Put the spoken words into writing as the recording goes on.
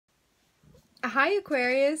Hi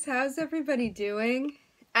Aquarius, how's everybody doing?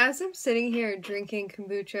 As I'm sitting here drinking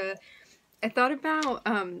kombucha, I thought about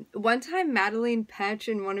one time Madeline Petch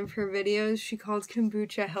in one of her videos, she called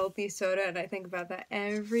kombucha healthy soda, and I think about that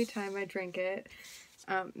every time I drink it.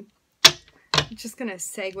 I'm just gonna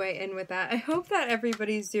segue in with that. I hope that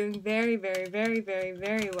everybody's doing very, very, very, very,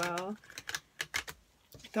 very well.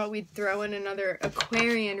 Thought we'd throw in another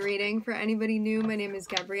Aquarian reading for anybody new. My name is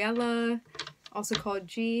Gabriella, also called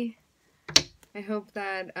G. I hope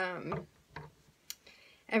that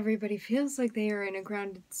everybody feels like they are in a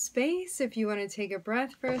grounded space. If you want to take a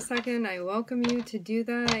breath for a second, I welcome you to do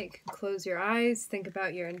that. You can close your eyes, think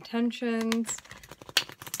about your intentions.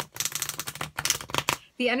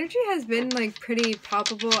 The energy has been like pretty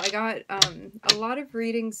palpable. I got a lot of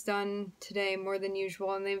readings done today, more than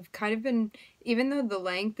usual, and they've kind of been, even though the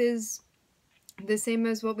length is the same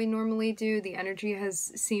as what we normally do, the energy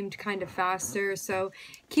has seemed kind of faster. So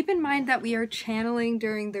keep in mind that we are channeling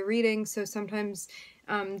during the reading, so sometimes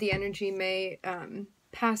the energy may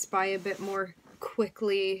pass by a bit more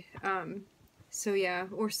quickly, so yeah,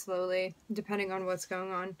 or slowly, depending on what's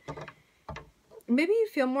going on. Maybe you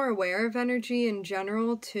feel more aware of energy in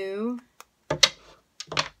general too.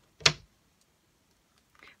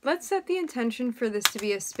 Let's set the intention for this to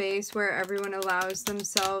be a space where everyone allows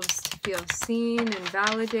themselves to feel seen and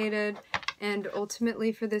validated, and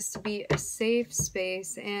ultimately for this to be a safe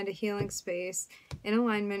space and a healing space in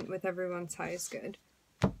alignment with everyone's highest good.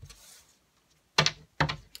 I'm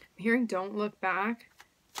hearing don't look back.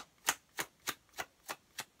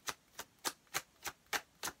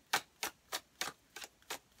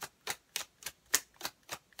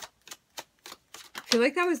 I feel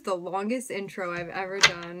like that was the longest intro I've ever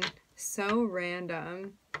done. So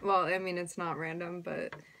random. Well, I mean, it's not random,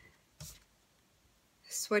 but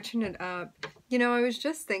switching it up. You know, I was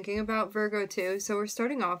just thinking about Virgo too, so we're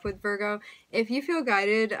starting off with Virgo. If you feel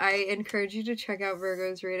guided, I encourage you to check out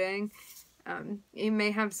Virgo's reading. You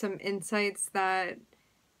may have some insights that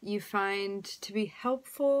you find to be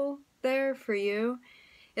helpful there for you.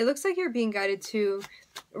 It looks like you're being guided to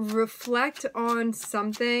reflect on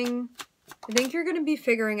something. I think you're going to be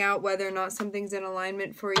figuring out whether or not something's in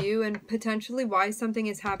alignment for you, and potentially why something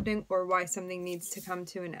is happening or why something needs to come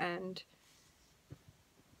to an end.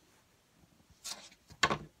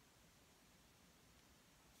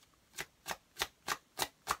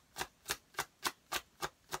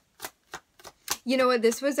 You know what,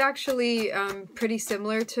 this was actually pretty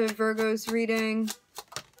similar to Virgo's reading.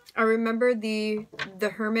 I remember the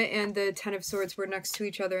Hermit and the Ten of Swords were next to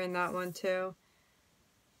each other in that one too.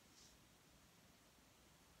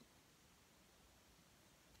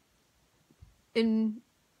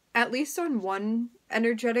 At least on one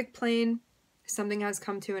energetic plane, something has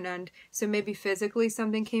come to an end. So maybe physically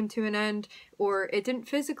something came to an end, or it didn't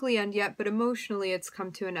physically end yet, but emotionally it's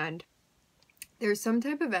come to an end. There's some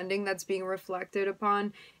type of ending that's being reflected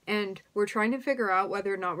upon, and we're trying to figure out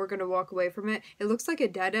whether or not we're going to walk away from it. It looks like a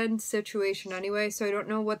dead-end situation anyway, so I don't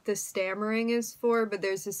know what the stammering is for, but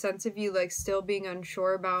there's a sense of you like still being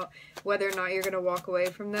unsure about whether or not you're going to walk away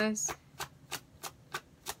from this.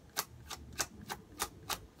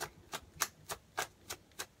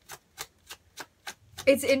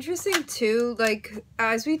 It's interesting too, like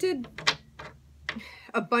as we did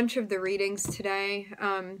a bunch of the readings today,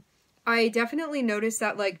 I definitely noticed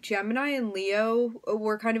that like Gemini and Leo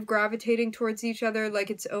were kind of gravitating towards each other like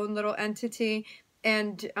its own little entity,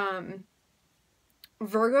 and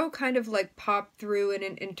Virgo kind of like popped through in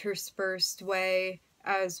an interspersed way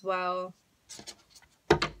as well.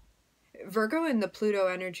 Virgo and the Pluto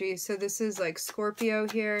energy, so this is like Scorpio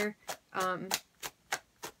here.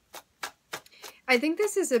 I think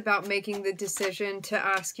this is about making the decision to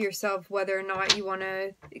ask yourself whether or not you want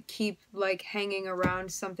to keep like hanging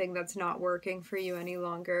around something that's not working for you any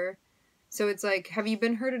longer. So it's like, have you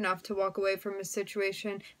been hurt enough to walk away from a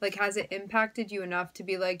situation? Like, has it impacted you enough to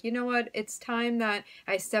be like, you know what, it's time that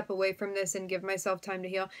I step away from this and give myself time to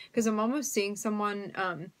heal? Because I'm almost seeing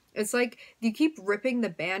someone, it's like you keep ripping the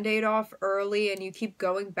Band-Aid off early and you keep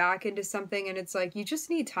going back into something, and it's like you just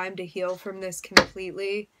need time to heal from this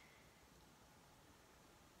completely.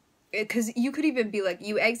 Because you could even be like,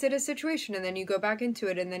 you exit a situation and then you go back into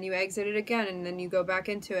it, and then you exit it again and then you go back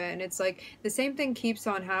into it, and it's like the same thing keeps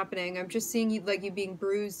on happening. I'm just seeing you like you being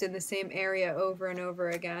bruised in the same area over and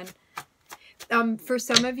over again. For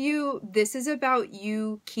some of you, this is about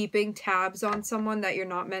you keeping tabs on someone that you're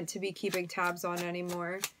not meant to be keeping tabs on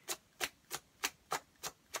anymore.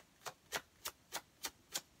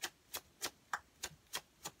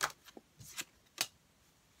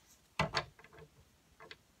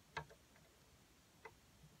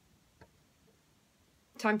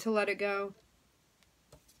 Time to let it go.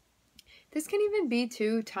 This can even be,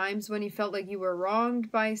 too, times when you felt like you were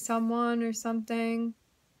wronged by someone or something.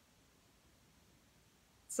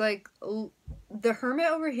 It's like the Hermit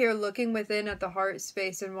over here looking within at the heart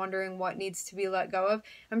space and wondering what needs to be let go of.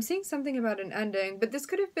 I'm seeing something about an ending, but this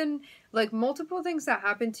could have been like multiple things that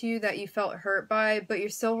happened to you that you felt hurt by, but you're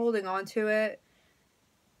still holding on to it.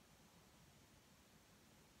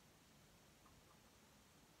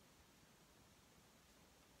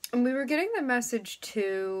 And we were getting the message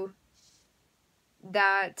too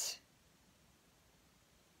that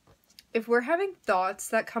if we're having thoughts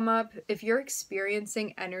that come up, if you're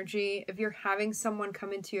experiencing energy, if you're having someone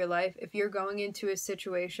come into your life, if you're going into a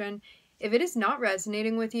situation, if it is not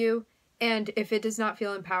resonating with you, and if it does not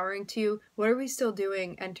feel empowering to you, what are we still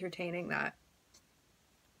doing entertaining that?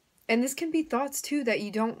 And this can be thoughts too that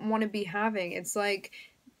you don't want to be having. It's like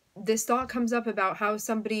this thought comes up about how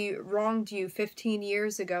somebody wronged you 15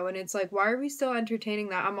 years ago, and it's like, why are we still entertaining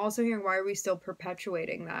that? I'm also hearing, why are we still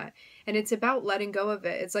perpetuating that? And it's about letting go of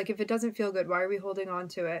it. It's like, if it doesn't feel good, why are we holding on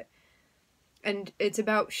to it? And it's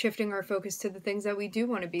about shifting our focus to the things that we do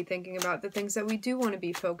want to be thinking about, the things that we do want to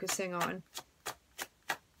be focusing on.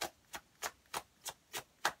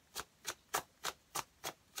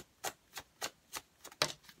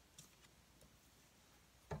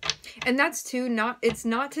 And that's too it's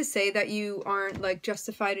not to say that you aren't like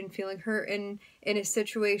justified in feeling hurt in a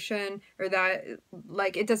situation, or that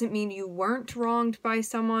like it doesn't mean you weren't wronged by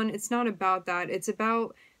someone. It's not about that. It's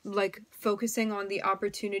about like focusing on the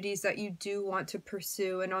opportunities that you do want to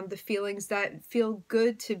pursue and on the feelings that feel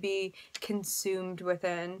good to be consumed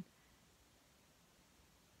within.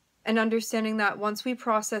 And understanding that once we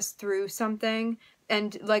process through something,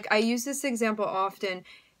 and like I use this example often,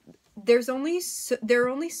 there are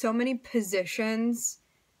only so many positions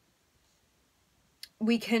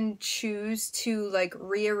we can choose to like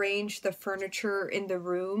rearrange the furniture in the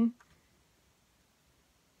room.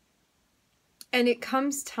 And it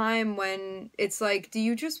comes time when it's like, do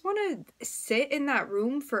you just want to sit in that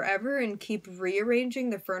room forever and keep rearranging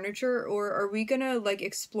the furniture, or are we gonna like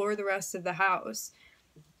explore the rest of the house?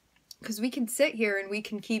 Because we can sit here and we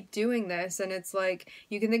can keep doing this, and it's like,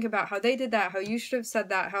 you can think about how they did that, how you should have said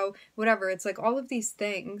that, how whatever. It's like all of these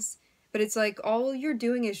things, but it's like all you're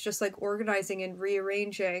doing is just like organizing and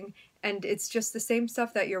rearranging, and it's just the same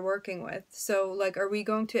stuff that you're working with. So like, are we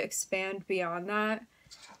going to expand beyond that?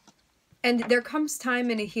 And there comes time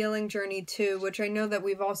in a healing journey too, which I know that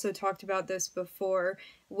we've also talked about this before,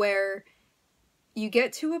 where you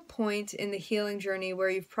get to a point in the healing journey where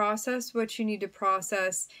you've processed what you need to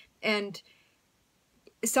process. And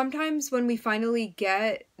sometimes when we finally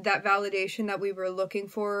get that validation that we were looking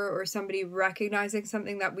for, or somebody recognizing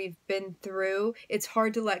something that we've been through, it's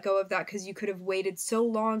hard to let go of that because you could have waited so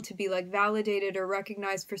long to be like validated or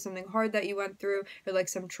recognized for something hard that you went through, or like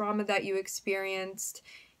some trauma that you experienced.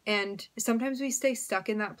 And sometimes we stay stuck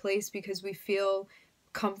in that place because we feel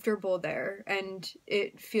comfortable there, and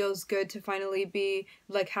it feels good to finally be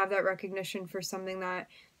like, have that recognition for something that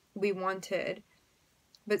we wanted.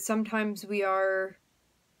 But sometimes we are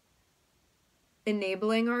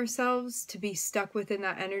enabling ourselves to be stuck within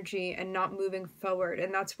that energy and not moving forward.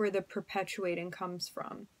 And that's where the perpetuating comes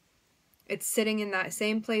from. It's sitting in that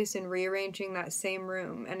same place and rearranging that same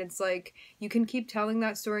room. And it's like, you can keep telling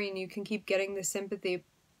that story and you can keep getting the sympathy,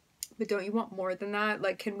 but don't you want more than that?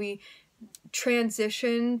 Like, can we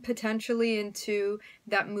transition potentially into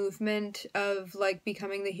that movement of like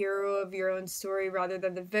becoming the hero of your own story rather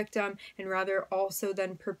than the victim, and rather also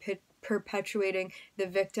then perpetuating the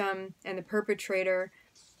victim and the perpetrator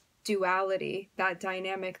duality, that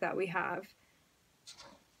dynamic that we have?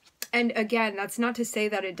 And again, that's not to say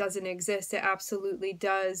that it doesn't exist. It absolutely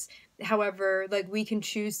does. However, like, we can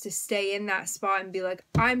choose to stay in that spot and be like,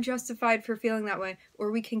 I'm justified for feeling that way,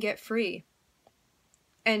 or we can get free.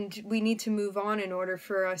 And we need to move on in order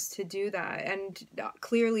for us to do that. And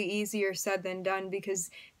clearly easier said than done,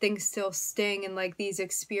 because things still sting, and like these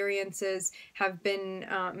experiences have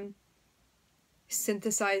been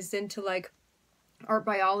synthesized into like our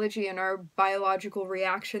biology and our biological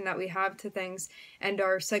reaction that we have to things, and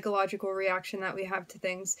our psychological reaction that we have to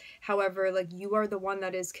things. However, like, you are the one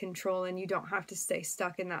that is control, and you don't have to stay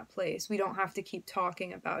stuck in that place. We don't have to keep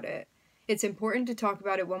talking about it. It's important to talk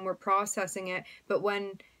about it when we're processing it, but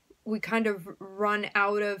when we kind of run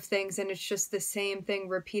out of things and it's just the same thing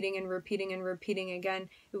repeating and repeating and repeating again,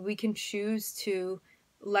 we can choose to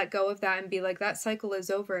let go of that and be like, that cycle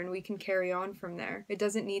is over, and we can carry on from there. It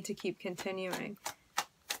doesn't need to keep continuing.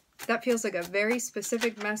 That feels like a very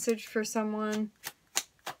specific message for someone.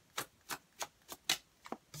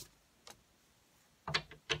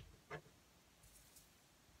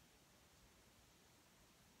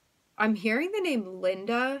 I'm hearing the name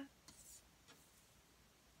Linda.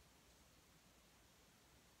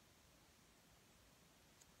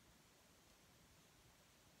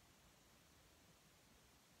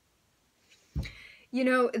 You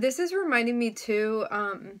know, this is reminding me too,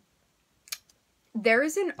 there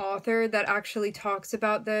is an author that actually talks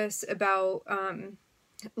about this, about,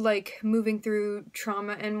 like, moving through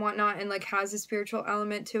trauma and whatnot, and, like, has a spiritual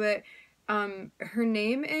element to it. Her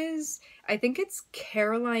name is, I think it's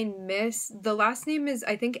Caroline Miss. The last name is,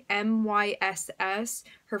 I think, Myss.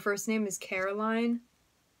 Her first name is Caroline.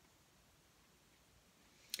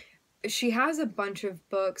 She has a bunch of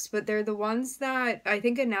books, but they're the ones that, I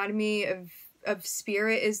think Anatomy of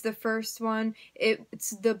Spirit is the first one.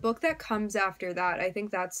 It's the book that comes after that. I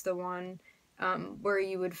think that's the one where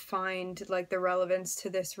you would find, like, the relevance to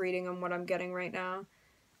this reading and what I'm getting right now,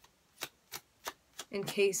 in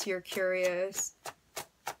case you're curious.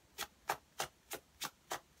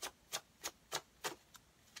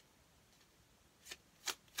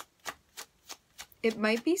 It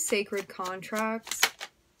might be Sacred Contracts.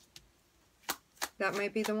 That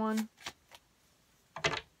might be the one.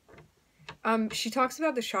 She talks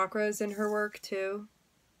about the chakras in her work too.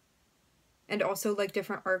 And also, like,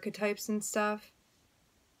 different archetypes and stuff.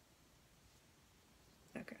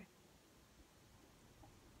 Okay.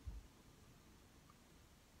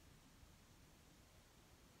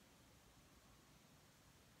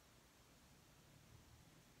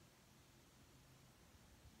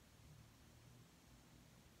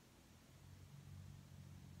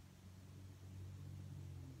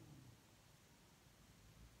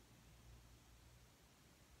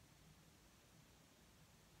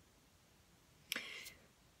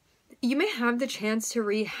 You may have the chance to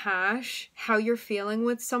rehash how you're feeling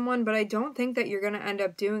with someone, but I don't think that you're going to end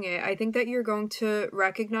up doing it. I think that you're going to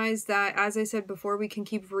recognize that, as I said before, we can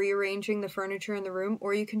keep rearranging the furniture in the room,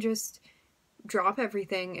 or you can just drop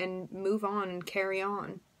everything and move on and carry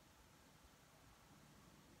on.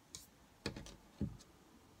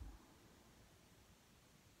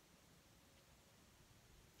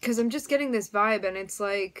 Because I'm just getting this vibe, and it's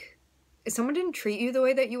like, if someone didn't treat you the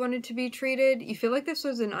way that you wanted to be treated, you feel like this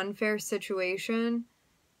was an unfair situation.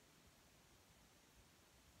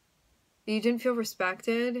 You didn't feel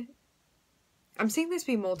respected. I'm seeing this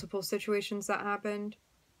be multiple situations that happened.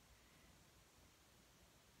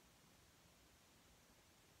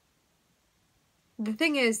 The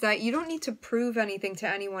thing is that you don't need to prove anything to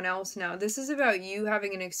anyone else now. This is about you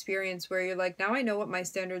having an experience where you're like, now I know what my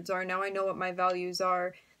standards are, now I know what my values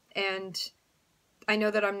are, and I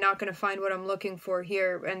know that I'm not going to find what I'm looking for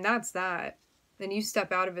here, and that's that. Then you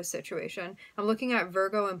step out of a situation. I'm looking at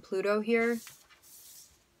Virgo and Pluto here.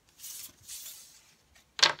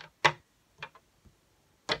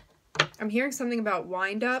 I'm hearing something about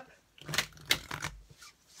wind up.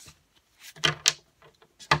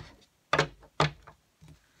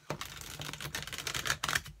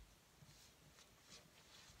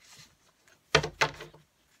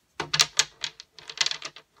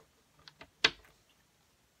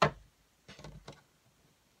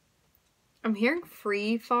 I'm hearing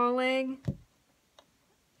free falling.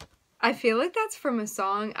 I feel like that's from a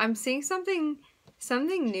song. I'm seeing something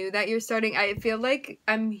new that you're starting. I feel like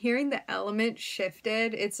I'm hearing the element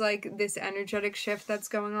shifted. It's like this energetic shift that's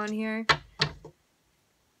going on here.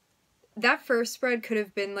 That first spread could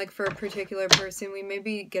have been like for a particular person. We may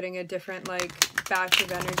be getting a different like batch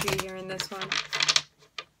of energy here in this one.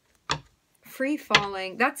 Free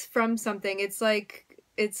falling. That's from something. It's like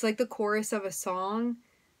the chorus of a song.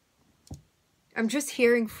 I'm just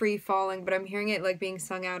hearing free falling, but I'm hearing it like being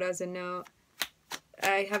sung out as a note.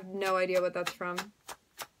 I have no idea what that's from.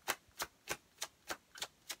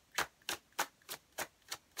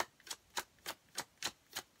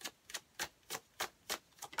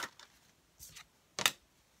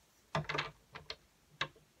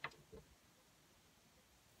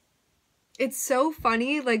 It's so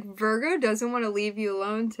funny, like Virgo doesn't want to leave you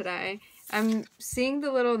alone today. I'm seeing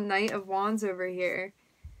the little Knight of Wands over here.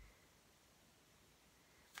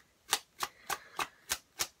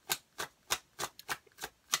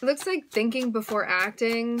 It looks like thinking before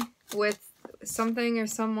acting with something or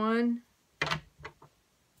someone.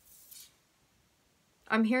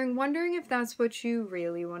 I'm hearing wondering if that's what you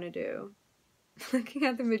really want to do. Looking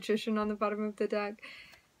at the Magician on the bottom of the deck.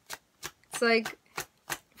 It's like,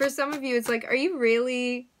 for some of you, it's like, you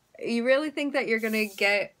really think that you're going to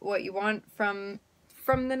get what you want from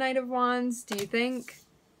the Knight of Wands? Do you think?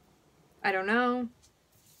 I don't know.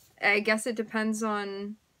 I guess it depends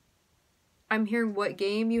on... I'm hearing what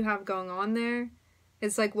game you have going on there.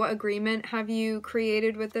 It's like, what agreement have you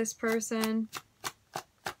created with this person?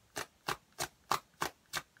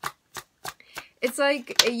 It's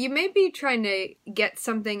like you may be trying to get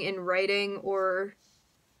something in writing or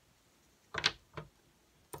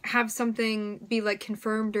have something be like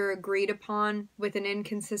confirmed or agreed upon with an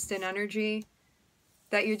inconsistent energy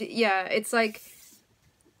that you're, yeah, it's like,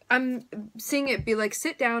 I'm seeing it be like,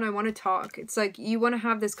 sit down, I want to talk. It's like, you want to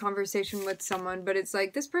have this conversation with someone, but it's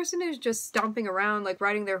like, this person is just stomping around, like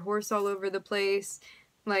riding their horse all over the place.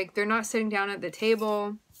 Like, they're not sitting down at the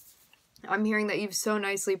table. I'm hearing that you've so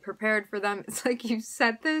nicely prepared for them. It's like, you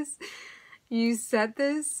set this,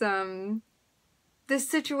 this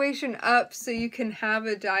situation up so you can have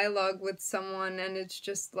a dialogue with someone, and it's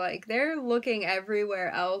just like they're looking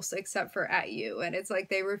everywhere else except for at you, and it's like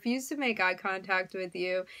they refuse to make eye contact with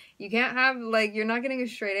you. You can't have, like, you're not getting a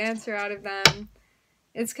straight answer out of them.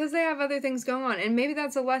 It's because they have other things going on, and maybe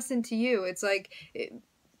that's a lesson to you. It's like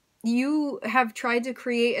you have tried to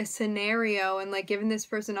create a scenario and like given this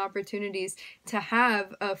person opportunities to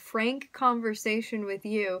have a frank conversation with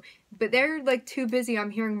you, but they're like too busy,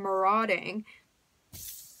 I'm hearing, marauding,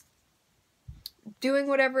 doing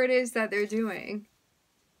whatever it is that they're doing.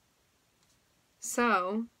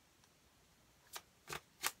 So,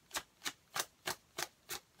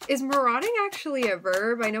 is marauding actually a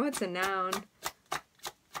verb? I know it's a noun.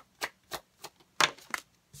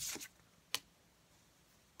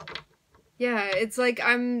 Yeah, it's like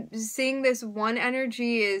I'm seeing this one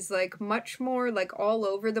energy is like much more like all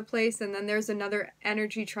over the place, and then there's another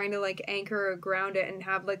energy trying to like anchor or ground it and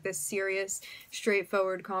have like this serious,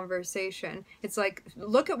 straightforward conversation. It's like,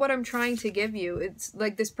 look at what I'm trying to give you. It's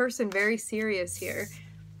like this person very serious here.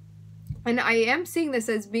 And I am seeing this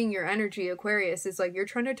as being your energy, Aquarius. It's like you're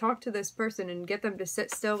trying to talk to this person and get them to sit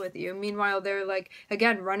still with you. Meanwhile, they're like,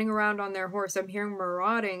 again, running around on their horse. I'm hearing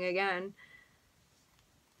marauding again.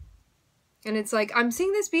 And it's like, I'm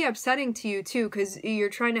seeing this be upsetting to you too, because you're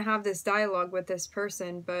trying to have this dialogue with this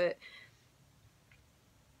person, but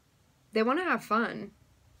they want to have fun.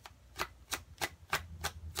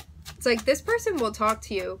 It's like, this person will talk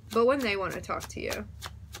to you, but when they want to talk to you.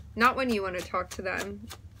 Not when you want to talk to them.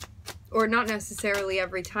 Or not necessarily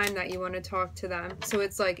every time that you want to talk to them. So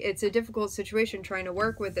it's like, it's a difficult situation trying to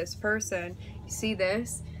work with this person. You see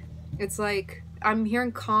this? It's like, I'm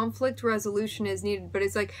hearing conflict resolution is needed, but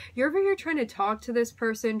it's like, you're over here trying to talk to this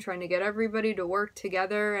person, trying to get everybody to work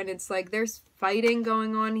together, and it's like, there's fighting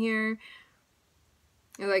going on here.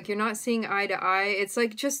 Like, you're not seeing eye to eye. It's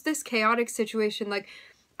like just this chaotic situation. Like,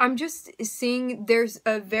 I'm just seeing there's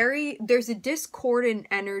a discordant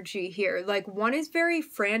energy here. Like, one is very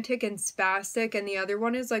frantic and spastic, and the other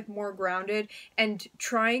one is like more grounded and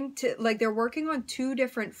trying to, like, they're working on two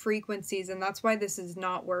different frequencies, and that's why this is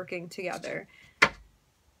not working together.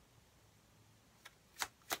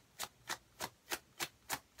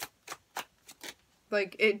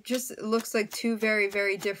 Like, it just looks like two very,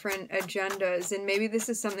 very different agendas, and maybe this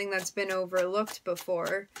is something that's been overlooked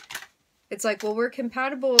before. It's like, well, we're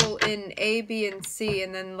compatible in A, B, and C,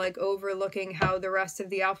 and then, like, overlooking how the rest of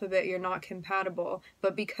the alphabet you're not compatible.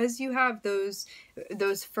 But because you have those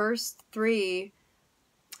first three,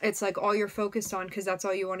 it's like all you're focused on because that's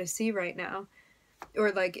all you want to see right now.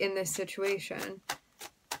 Or, like, in this situation.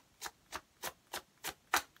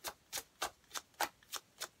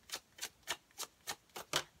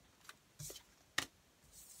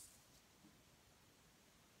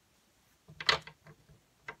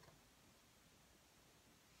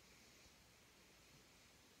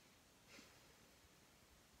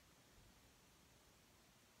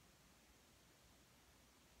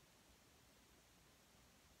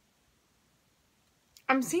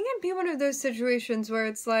 I'm seeing it be one of those situations where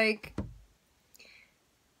it's like,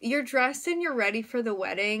 you're dressed and you're ready for the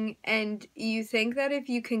wedding, and you think that if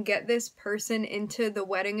you can get this person into the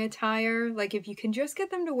wedding attire, like if you can just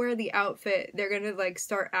get them to wear the outfit, they're gonna like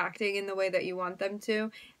start acting in the way that you want them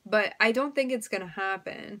to. But I don't think it's gonna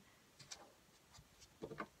happen.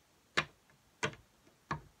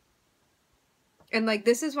 And like,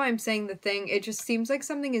 this is why I'm saying the thing, it just seems like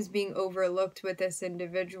something is being overlooked with this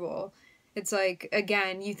individual. It's like,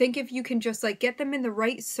 again, you think if you can just like get them in the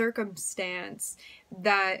right circumstance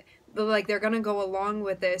that like they're gonna go along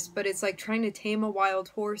with this, but it's like trying to tame a wild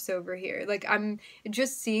horse over here. Like, I'm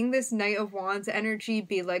just seeing this Knight of Wands energy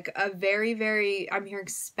be like a very, very, I'm hearing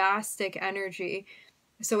spastic energy.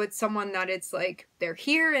 So it's someone that it's like, they're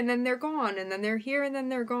here and then they're gone, and then they're here and then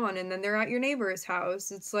they're gone, and then they're at your neighbor's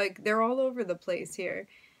house. It's like, they're all over the place here.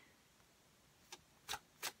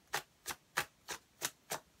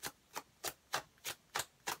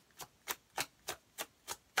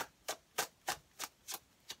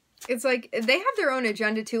 it's like they have their own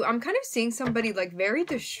agenda too. I'm kind of seeing somebody like very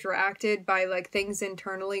distracted by like things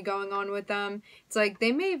internally going on with them. It's like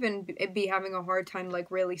they may even be having a hard time like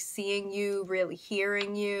really seeing you, really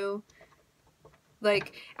hearing you.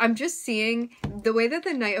 Like, I'm just seeing the way that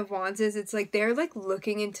the Knight of Wands is, it's like they're like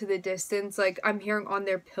looking into the distance, like I'm hearing on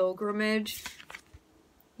their pilgrimage.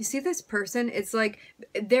 You see this person? It's like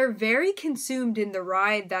they're very consumed in the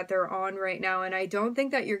ride that they're on right now, and I don't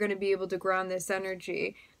think that you're going to be able to ground this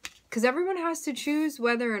energy. Because everyone has to choose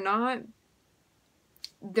whether or not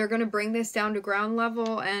they're going to bring this down to ground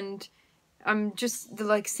level, and I'm just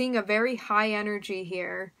like seeing a very high energy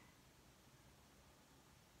here.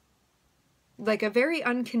 Like a very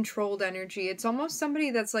uncontrolled energy. It's almost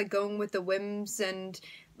somebody that's like going with the whims and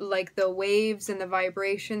like the waves and the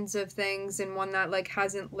vibrations of things, and one that like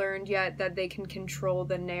hasn't learned yet that they can control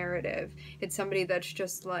the narrative. It's somebody that's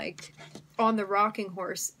just like on the rocking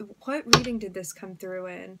horse. What reading did this come through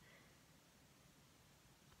in?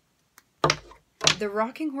 The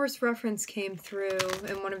rocking horse reference came through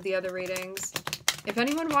in one of the other readings. If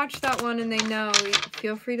anyone watched that one and they know,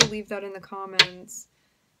 feel free to leave that in the comments.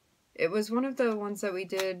 It was one of the ones that we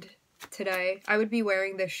did today. I would be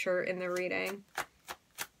wearing this shirt in the reading.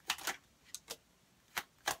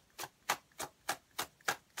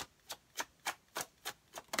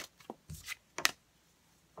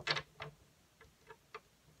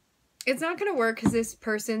 It's not going to work because this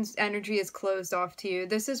person's energy is closed off to you.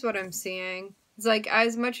 This is what I'm seeing. It's like,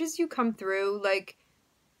 as much as you come through, like,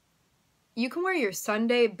 you can wear your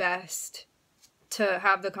Sunday best to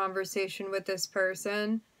have the conversation with this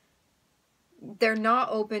person. They're not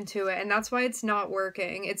open to it, and that's why it's not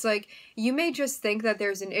working. It's like, you may just think that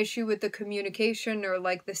there's an issue with the communication, or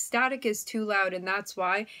like the static is too loud and that's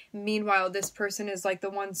why. Meanwhile, this person is like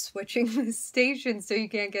the one switching the station so you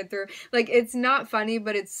can't get through. Like, it's not funny,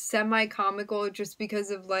 but it's semi-comical just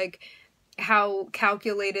because of like how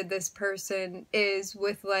calculated this person is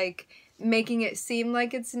with like making it seem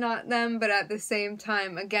like it's not them, but at the same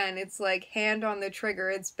time, again, it's like hand on the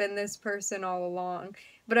trigger. It's been this person all along.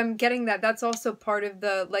 But I'm getting that that's also part of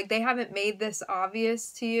the, like, they haven't made this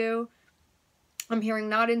obvious to you. I'm hearing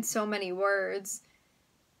not in so many words.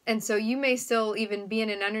 And so you may still even be in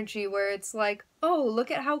an energy where it's like, oh,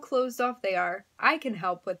 look at how closed off they are. I can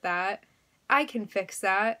help with that. I can fix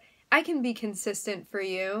that. I can be consistent for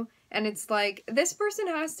you. And it's like, this person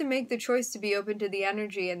has to make the choice to be open to the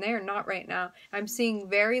energy, and they are not right now. I'm seeing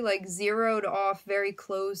very, like, zeroed off, very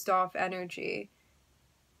closed off energy.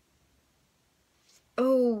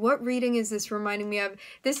 Oh, what reading is this reminding me of?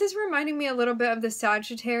 This is reminding me a little bit of the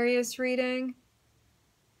Sagittarius reading.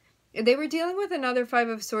 They were dealing with another Five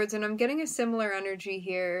of Swords, and I'm getting a similar energy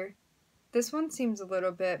here. This one seems a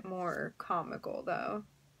little bit more comical, though.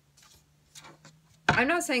 I'm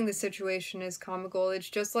not saying the situation is comical. It's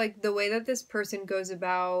just, like, the way that this person goes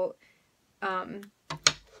about,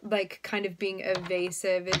 like, kind of being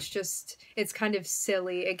evasive. It's just, it's kind of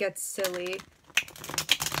silly. It gets silly.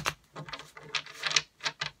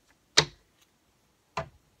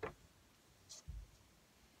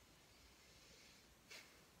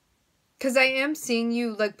 Because I am seeing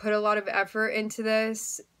you, like, put a lot of effort into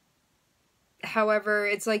this. However,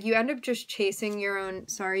 it's like you end up just chasing your own...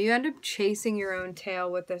 Sorry, you end up chasing your own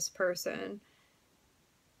tail with this person.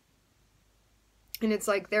 And it's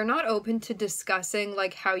like they're not open to discussing,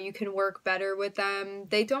 like, how you can work better with them.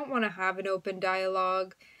 They don't want to have an open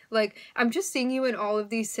dialogue. Like, I'm just seeing you in all of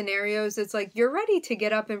these scenarios. It's like you're ready to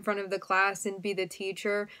get up in front of the class and be the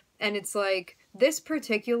teacher. And it's like this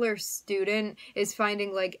particular student is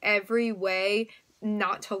finding, like, every way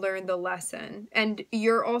not to learn the lesson. And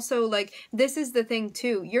you're also like, this is the thing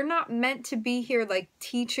too, you're not meant to be here like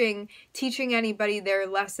teaching anybody their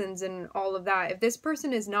lessons and all of that. If this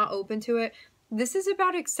person is not open to it, this is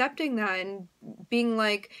about accepting that and being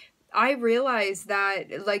like, I realize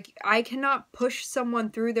that, like, I cannot push someone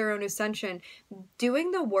through their own ascension.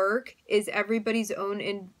 Doing the work is everybody's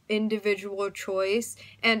own individual choice.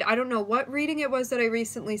 And I don't know what reading it was that I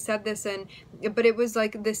recently said this in, but it was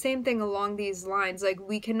like the same thing along these lines. Like,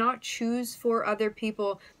 we cannot choose for other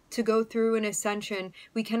people to go through an ascension.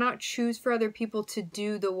 We cannot choose for other people to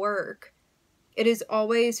do the work. It is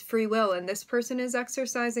always free will, and this person is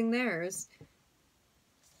exercising theirs.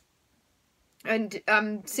 And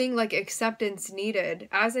I'm seeing, like, acceptance needed.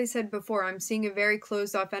 As I said before, I'm seeing a very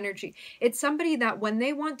closed off energy. It's somebody that when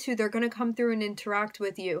they want to, they're going to come through and interact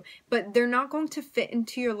with you. But they're not going to fit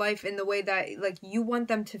into your life in the way that, like, you want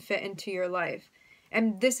them to fit into your life.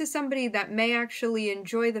 And this is somebody that may actually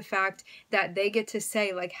enjoy the fact that they get to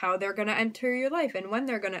say like how they're going to enter your life and when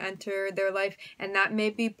they're going to enter their life. And that may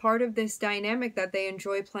be part of this dynamic that they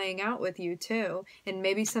enjoy playing out with you too. And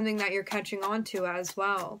maybe something that you're catching on to as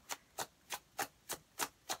well.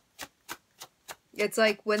 It's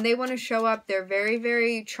like when they want to show up, they're very,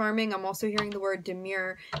 very charming. I'm also hearing the word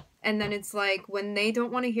demure. And then it's like when they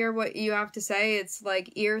don't want to hear what you have to say, it's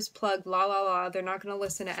like ears plugged, la la la. They're not going to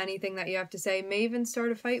listen to anything that you have to say, may even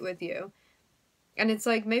start a fight with you. And it's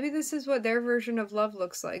like maybe this is what their version of love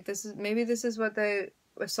looks like. Maybe this is what they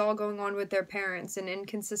saw going on with their parents, an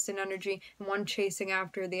inconsistent energy, and one chasing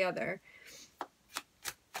after the other.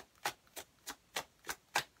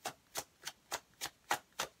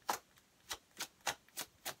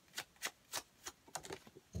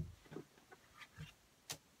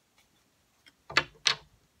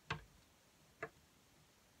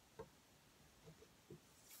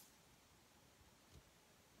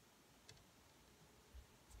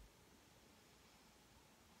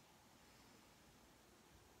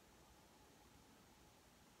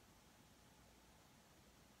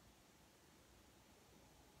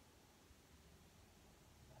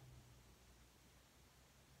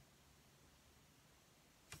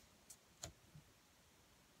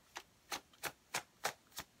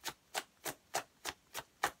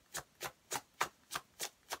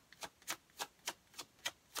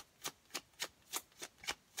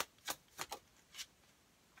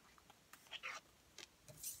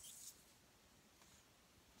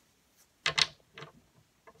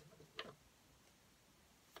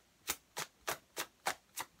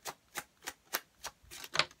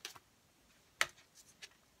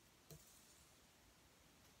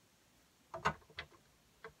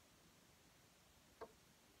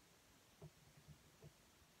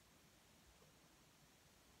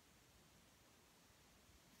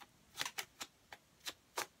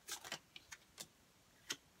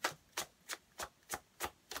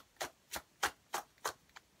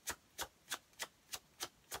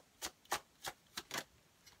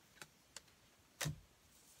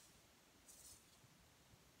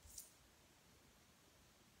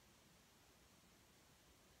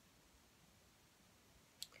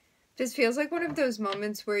 This feels like one of those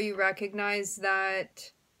moments where you recognize that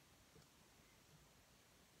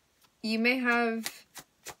you may have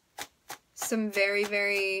some very,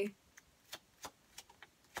 very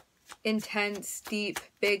intense, deep,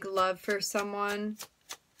 big love for someone.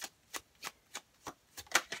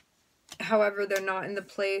 However, they're not in the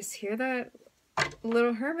place. Here that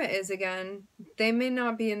little hermit is again. They may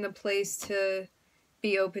not be in the place to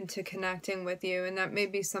be open to connecting with you, and that may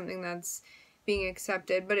be something that's being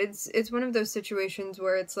accepted. But it's one of those situations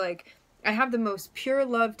where it's like, I have the most pure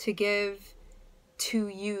love to give to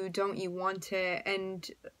you, don't you want it? And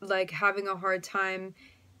like having a hard time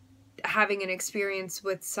having an experience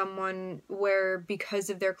with someone where because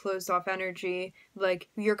of their closed off energy, like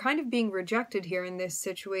you're kind of being rejected here in this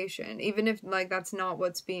situation, even if like that's not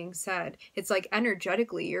what's being said. It's like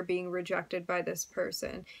energetically you're being rejected by this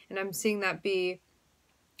person, and I'm seeing that be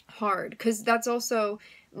hard, because that's also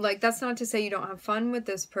like, that's not to say you don't have fun with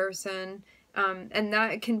this person, and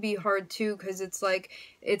that can be hard too, because it's like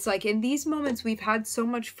in these moments we've had so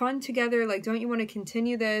much fun together, like don't you want to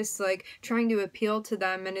continue this, like trying to appeal to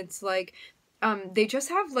them, and it's like they just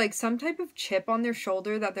have like some type of chip on their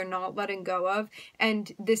shoulder that they're not letting go of,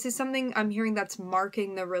 and this is something I'm hearing that's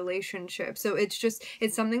marking the relationship. So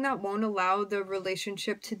it's something that won't allow the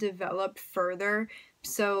relationship to develop further.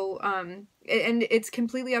 So, and it's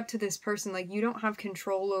completely up to this person. Like, you don't have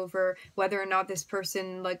control over whether or not this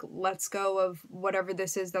person, like, lets go of whatever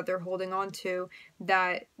this is that they're holding on to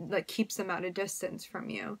that, like, keeps them at a distance from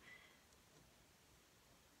you.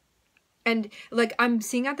 And, like, I'm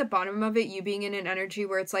seeing at the bottom of it, you being in an energy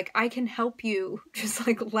where it's like, I can help you. Just,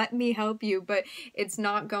 like, let me help you. But it's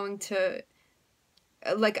not going to,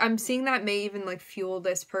 like, I'm seeing that may even, like, fuel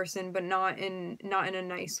this person, but not in a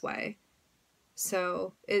nice way.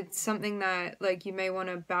 So it's something that like you may want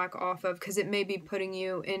to back off of, because it may be putting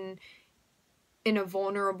you in a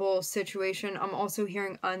vulnerable situation. I'm also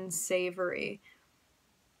hearing unsavory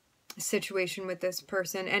situation with this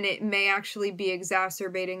person, and it may actually be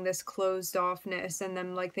exacerbating this closed offness and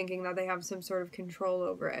them like thinking that they have some sort of control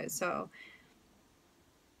over it. So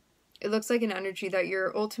it looks like an energy that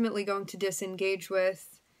you're ultimately going to disengage with.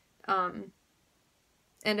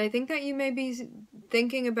 And I think that you may be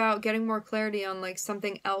thinking about getting more clarity on like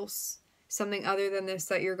something else, something other than this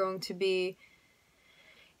that you're going to be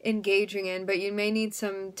engaging in, but you may need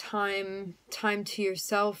some time to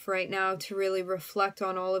yourself right now to really reflect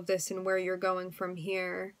on all of this and where you're going from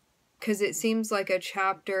here. because it seems like a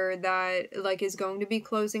chapter that, like, is going to be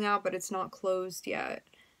closing out, but it's not closed yet.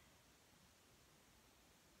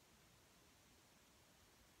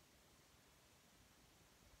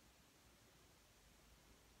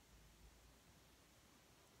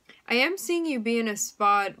 I am seeing you be in a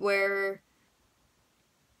spot where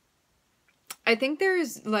I think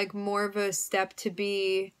there's, like, more of a step to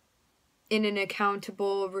be in an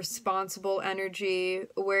accountable, responsible energy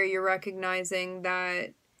where you're recognizing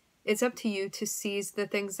that it's up to you to seize the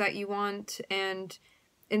things that you want, and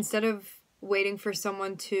instead of waiting for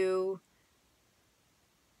someone to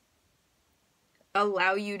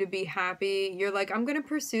allow you to be happy, you're like, I'm going to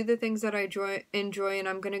pursue the things that I enjoy and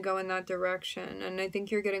I'm going to go in that direction. And I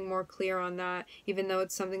think you're getting more clear on that, even though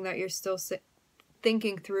it's something that you're still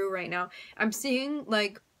thinking through right now. I'm seeing,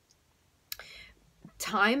 like,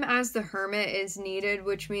 time as the Hermit is needed,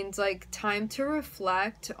 which means, like, time to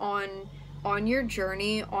reflect on your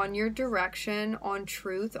journey, on your direction, on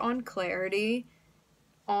truth, on clarity,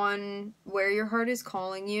 on where your heart is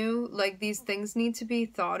calling you. Like, these things need to be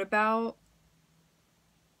thought about.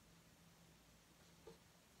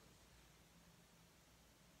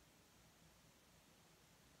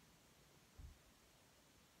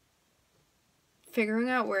 Figuring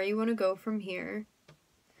out where you want to go from here.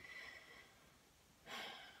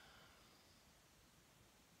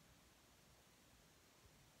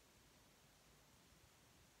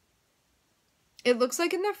 It looks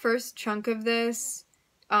like in the first chunk of this,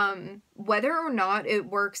 whether or not it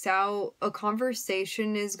works out, a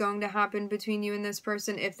conversation is going to happen between you and this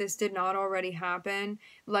person if this did not already happen.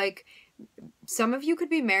 Like, some of you could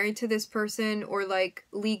be married to this person, or, like,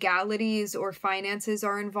 legalities or finances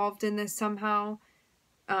are involved in this somehow.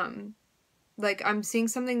 Like, I'm seeing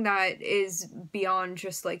something that is beyond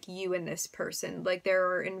just, like, you and this person. Like, there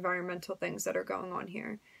are environmental things that are going on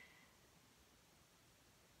here.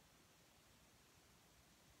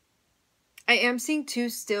 I am seeing, too,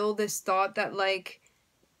 still this thought that, like,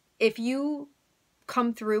 if you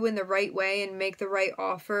come through in the right way and make the right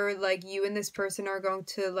offer, like, you and this person are going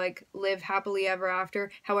to, like, live happily ever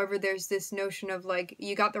after. However, there's this notion of, like,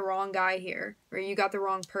 you got the wrong guy here, or you got the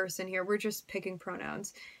wrong person here. We're just picking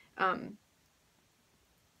pronouns.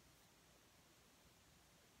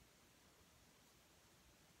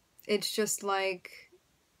 It's just, like,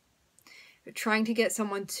 trying to get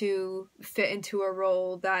someone to fit into a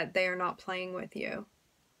role that they are not playing with you.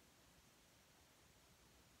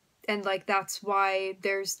 And, like, that's why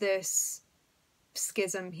there's this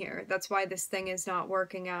schism here. That's why this thing is not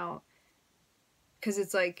working out. Because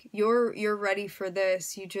it's like, you're ready for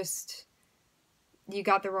this. You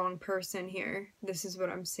got the wrong person here. This is what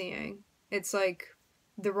I'm seeing. It's like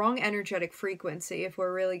the wrong energetic frequency, if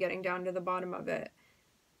we're really getting down to the bottom of it.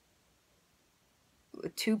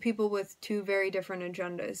 Two people with two very different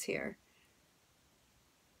agendas here.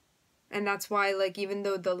 And that's why, like, even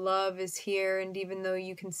though the love is here, and even though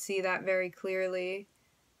you can see that very clearly,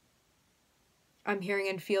 I'm hearing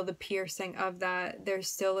and feel the piercing of that. There's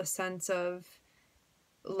still a sense of,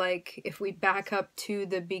 like, if we back up to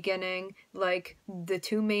the beginning, like, the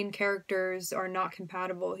two main characters are not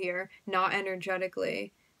compatible here. Not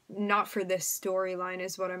energetically. Not for this storyline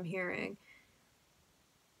is what I'm hearing.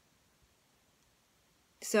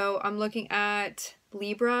 So I'm looking at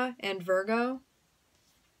Libra and Virgo.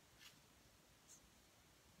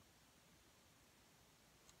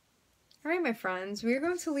 Alright, my friends, we're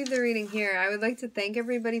going to leave the reading here. I would like to thank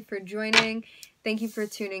everybody for joining. Thank you for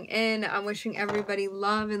tuning in. I'm wishing everybody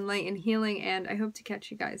love and light and healing, and I hope to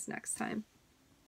catch you guys next time.